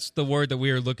 Maybe that's the word that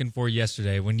we were looking for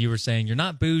yesterday when you were saying you're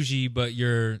not bougie, but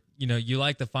you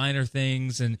like the finer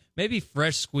things, and maybe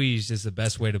fresh squeezed is the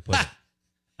best way to put it.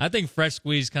 I think fresh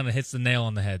squeezed kind of hits the nail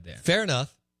on the head there. Fair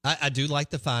enough. I do like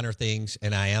the finer things,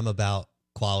 and I am about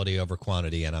quality over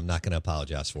quantity, and I'm not going to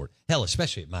apologize for it. Hell,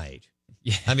 especially at my age.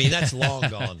 Yeah. I mean, that's long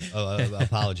gone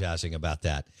apologizing about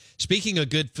that. Speaking of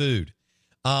good food,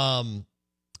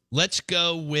 let's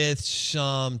go with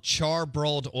some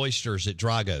charbroiled oysters at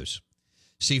Drago's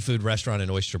Seafood Restaurant and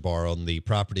Oyster Bar on the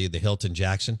property of the Hilton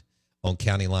Jackson on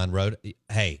County Line Road.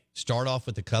 Hey, start off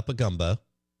with a cup of gumbo.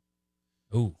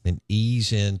 Ooh. And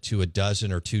ease into a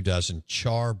dozen or 2 dozen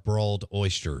charbroiled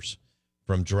oysters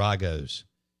from Drago's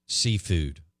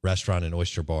Seafood Restaurant and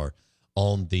Oyster Bar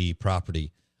on the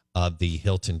property of the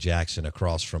Hilton Jackson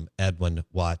across from Edwin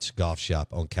Watts Golf Shop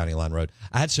on County Line Road.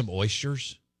 I had some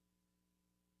oysters.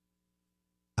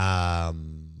 Let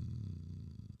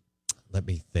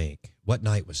me think. What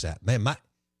night was that? Man,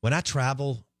 when I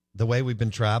travel the way we've been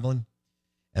traveling,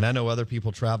 and I know other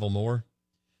people travel more,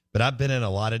 but I've been in a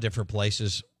lot of different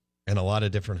places and a lot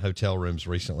of different hotel rooms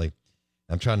recently.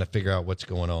 I'm trying to figure out what's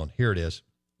going on. Here it is.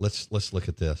 Let's look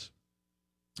at this.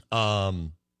 I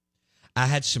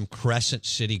had some Crescent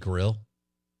City Grill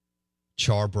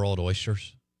charbroiled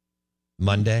oysters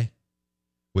Monday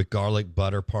with garlic,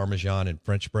 butter, Parmesan, and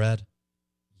French bread.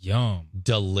 Yum.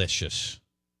 Delicious.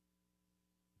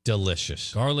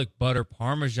 Garlic, butter,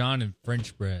 Parmesan, and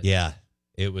French bread. Yeah,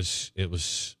 it was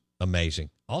amazing.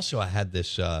 Also, I had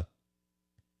this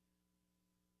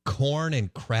corn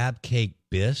and crab cake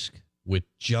bisque with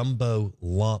jumbo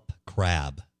lump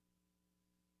crab.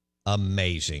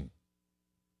 Amazing.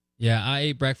 Yeah, I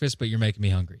ate breakfast, but you're making me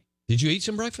hungry. Did you eat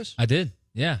some breakfast? I did.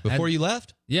 Yeah. Before you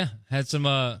left? Yeah, had some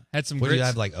What grits. did you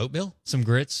have, like oatmeal? Some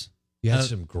grits. You had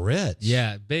some grits.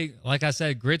 Yeah, big. Like I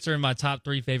said, grits are in my top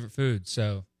 3 favorite foods.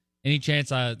 So any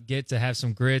chance I get to have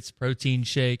some grits, protein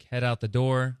shake, head out the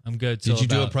door, I'm good. Did you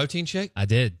do a protein shake? I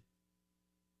did.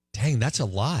 Dang, that's a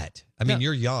lot. I mean,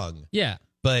 you're young. Yeah.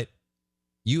 But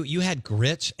you had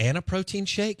grits and a protein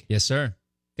shake? Yes, sir.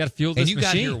 Got to fuel this machine. And you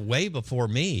machine. got here way before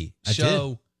me. I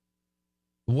did.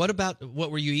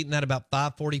 What were you eating at about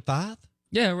 5:45?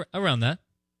 Yeah, around that.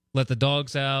 Let the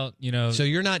dogs out, So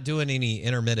you're not doing any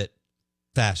intermittent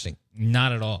fasting?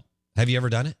 Not at all. Have you ever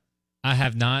done it? I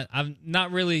have not. I'm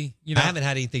not really, I haven't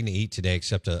had anything to eat today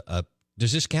except a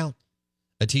does this count?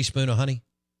 A teaspoon of honey?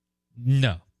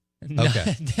 No.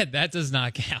 Okay. That does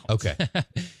not count. Okay.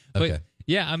 But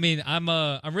yeah, I mean,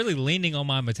 I'm really leaning on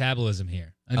my metabolism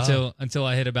here until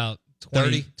I hit about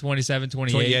 20, 27,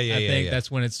 28. Yeah, I think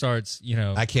that's when it starts,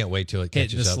 I can't wait till it hitting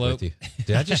catches the up slope. with you.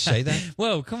 Did I just say that?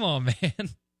 Whoa, come on, man.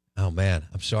 Oh, man.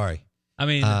 I'm sorry. I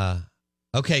mean,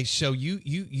 okay, so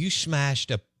you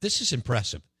smashed up. This is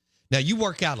impressive. Now, you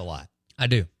work out a lot. I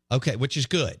do. Okay, which is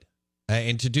good.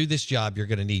 And to do this job, you're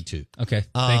going to need to. Okay,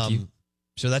 thank you.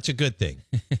 So that's a good thing.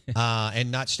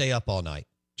 And not stay up all night.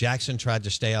 Jackson tried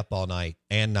to stay up all night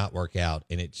and not work out,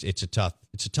 and it's a tough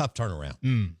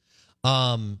turnaround.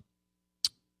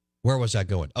 Where was I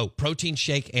going? Oh, protein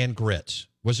shake and grits.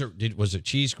 Was it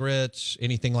cheese grits,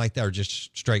 anything like that, or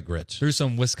just straight grits? Threw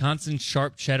some Wisconsin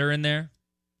sharp cheddar in there,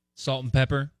 salt and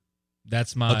pepper.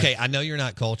 That's my Okay, I know you're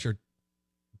not cultured,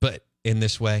 but in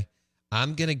this way,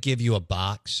 I'm gonna give you a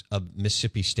box of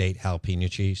Mississippi State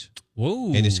jalapeno cheese.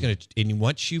 Whoa! And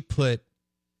once you put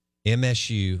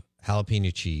MSU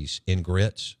jalapeno cheese in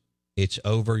grits, it's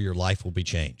over. Your life will be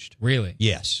changed. Really?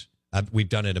 Yes, we've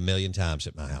done it a million times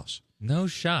at my house. No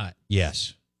shot.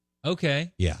 Yes.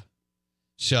 Okay. Yeah.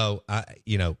 So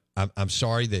I'm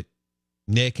sorry that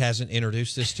Nick hasn't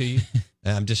introduced this to you.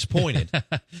 I'm disappointed,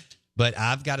 but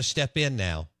I've got to step in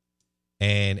now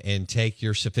and take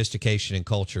your sophistication and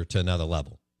culture to another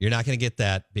level. You're not going to get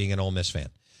that being an Ole Miss fan.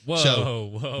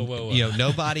 Whoa.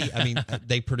 Nobody. I mean,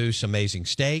 they produce amazing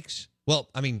steaks. Well,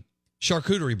 I mean,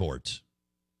 charcuterie boards.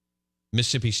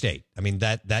 Mississippi State. I mean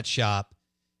that shop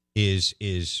is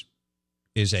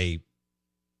a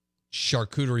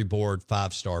charcuterie board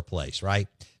 5-star place, right?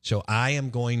 So I am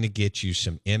going to get you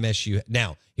some MSU.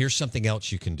 Now, here's something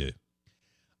else you can do.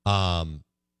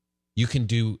 You can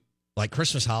do like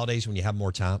Christmas holidays when you have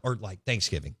more time, or like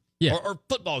Thanksgiving, or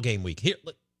football game week. Here,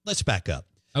 let's back up.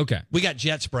 Okay, we got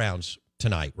Jets Browns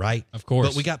tonight, right? Of course,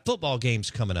 but we got football games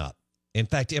coming up. In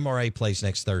fact, MRA plays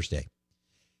next Thursday,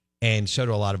 and so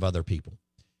do a lot of other people.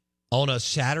 On a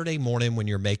Saturday morning when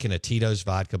you're making a Tito's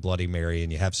Vodka Bloody Mary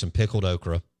and you have some pickled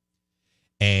okra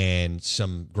and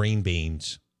some green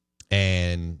beans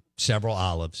and several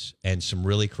olives and some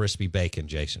really crispy bacon,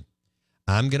 Jason,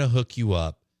 I'm going to hook you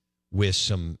up with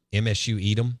some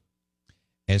MSU Edam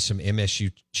and some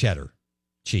MSU cheddar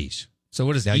cheese. So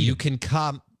what is now? Edam? You can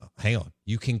hang on.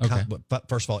 You can but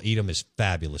first of all, Edam is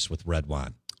fabulous with red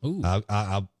wine. Ooh.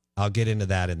 I'll get into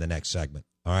that in the next segment.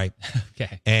 All right.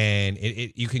 Okay. And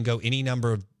you can go any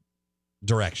number of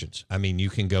directions. I mean, you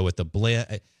can go with the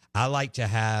blend. I like to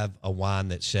have a wine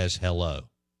that says hello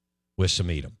with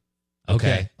some Edam.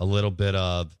 Okay. A little bit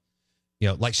of,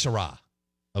 like Syrah.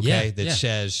 Okay. That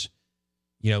says,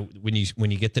 when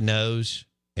you get the nose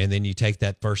and then you take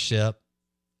that first sip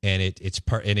and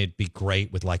it'd be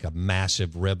great with like a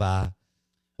massive ribeye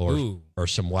or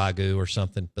some Wagyu or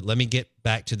something. But let me get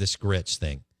back to this grits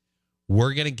thing.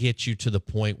 We're going to get you to the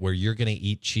point where you're going to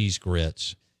eat cheese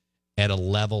grits at a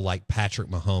level like Patrick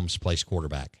Mahomes plays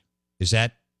quarterback. Is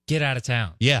that? Get out of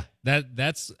town. Yeah.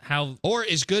 That's how. Or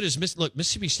as good as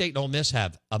Mississippi State and Ole Miss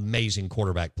have amazing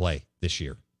quarterback play this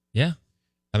year. Yeah.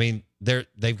 I mean,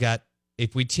 they've got,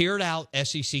 if we tiered out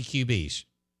SEC QBs,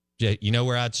 you know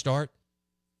where I'd start?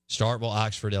 Starkville,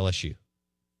 Oxford, LSU.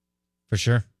 For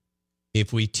sure.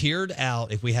 If we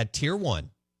had tier one,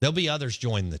 there'll be others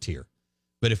join the tier.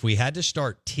 But if we had to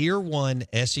start tier one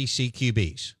SEC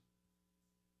QBs,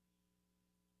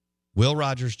 Will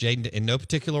Rogers, Jaden, in no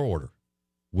particular order,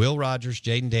 Will Rogers,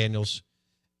 Jaden Daniels,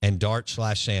 and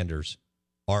Dart/Sanders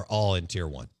are all in tier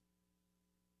one.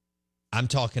 I'm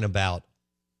talking about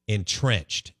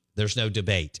entrenched. There's no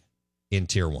debate in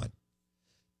tier one.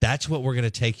 That's what we're going to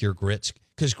take your grits,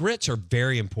 because grits are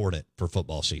very important for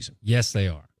football season. Yes, they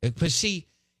are. But see,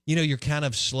 you're kind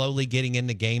of slowly getting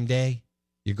into game day.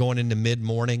 You're going into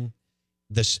mid-morning.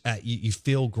 You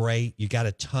feel great. You got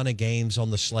a ton of games on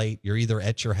the slate. You're either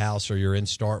at your house or you're in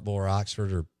Starkville or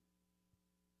Oxford or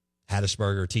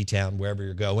Hattiesburg or T-Town, wherever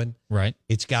you're going. Right.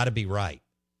 It's got to be right.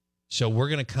 So we're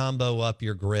going to combo up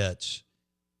your grits,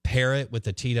 pair it with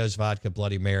the Tito's Vodka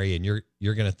Bloody Mary, and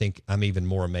you're going to think I'm even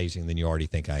more amazing than you already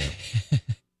think I am.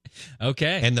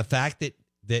 Okay. And the fact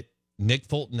that Nick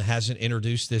Fulton hasn't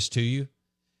introduced this to you,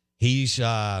 he's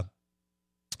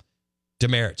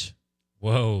demerits.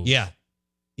 Whoa. Yeah.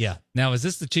 Now, is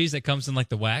this the cheese that comes in like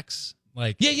the wax?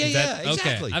 Like yeah, exactly.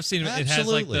 Okay. I've seen it.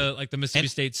 Absolutely. It has like the Mississippi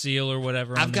State seal or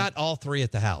whatever. I've got all three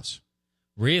at the house.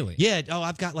 Really? Yeah. Oh,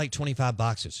 I've got like 25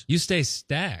 boxes. You stay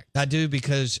stacked. I do,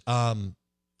 because I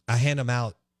hand them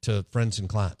out to friends and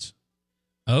clients.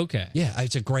 Okay. Yeah,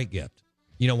 it's a great gift.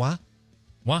 You know why?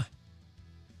 Why?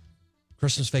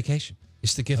 Christmas vacation.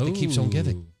 It's the gift that keeps on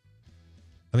giving.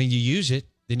 I mean, you use it,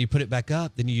 then you put it back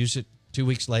up, then you use it 2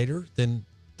 weeks later, then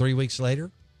 3 weeks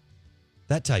later.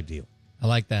 That type deal. I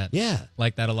like that. Yeah.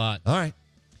 Like that a lot. All right.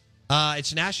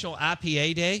 It's National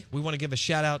IPA Day. We want to give a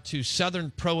shout out to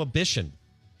Southern Prohibition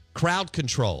Crowd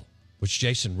Control, which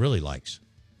Jason really likes.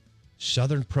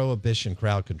 Southern Prohibition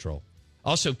Crowd Control.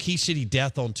 Also, Key City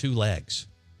Death on Two Legs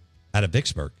out of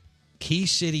Vicksburg. Key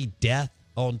City Death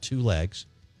on Two Legs.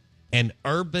 And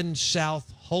Urban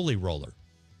South Holy Roller.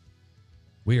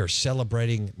 We are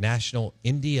celebrating National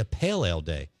India Pale Ale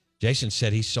Day. Jason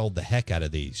said he sold the heck out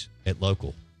of these at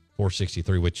Local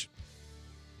 463, which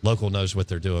Local knows what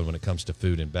they're doing when it comes to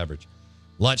food and beverage.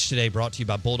 Lunch today brought to you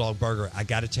by Bulldog Burger. I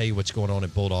got to tell you what's going on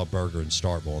at Bulldog Burger in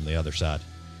Starkville on the other side.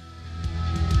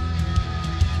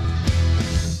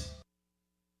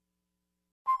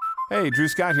 Hey, Drew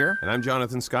Scott here, and I'm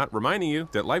Jonathan Scott, reminding you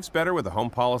that life's better with a home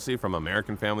policy from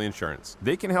American Family Insurance.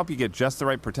 They can help you get just the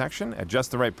right protection at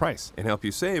just the right price and help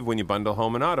you save when you bundle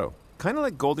home and auto. Kind of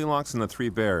like Goldilocks and the Three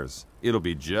Bears. It'll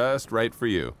be just right for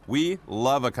you. We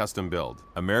love a custom build.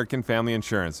 American Family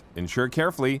Insurance. Insure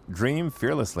carefully, dream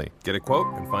fearlessly. Get a quote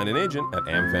and find an agent at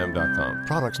amfam.com.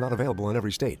 Products not available in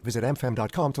every state. Visit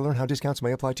amfam.com to learn how discounts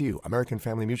may apply to you. American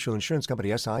Family Mutual Insurance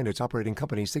Company, SI, and its operating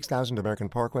company, 6000 American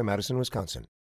Parkway, Madison, Wisconsin.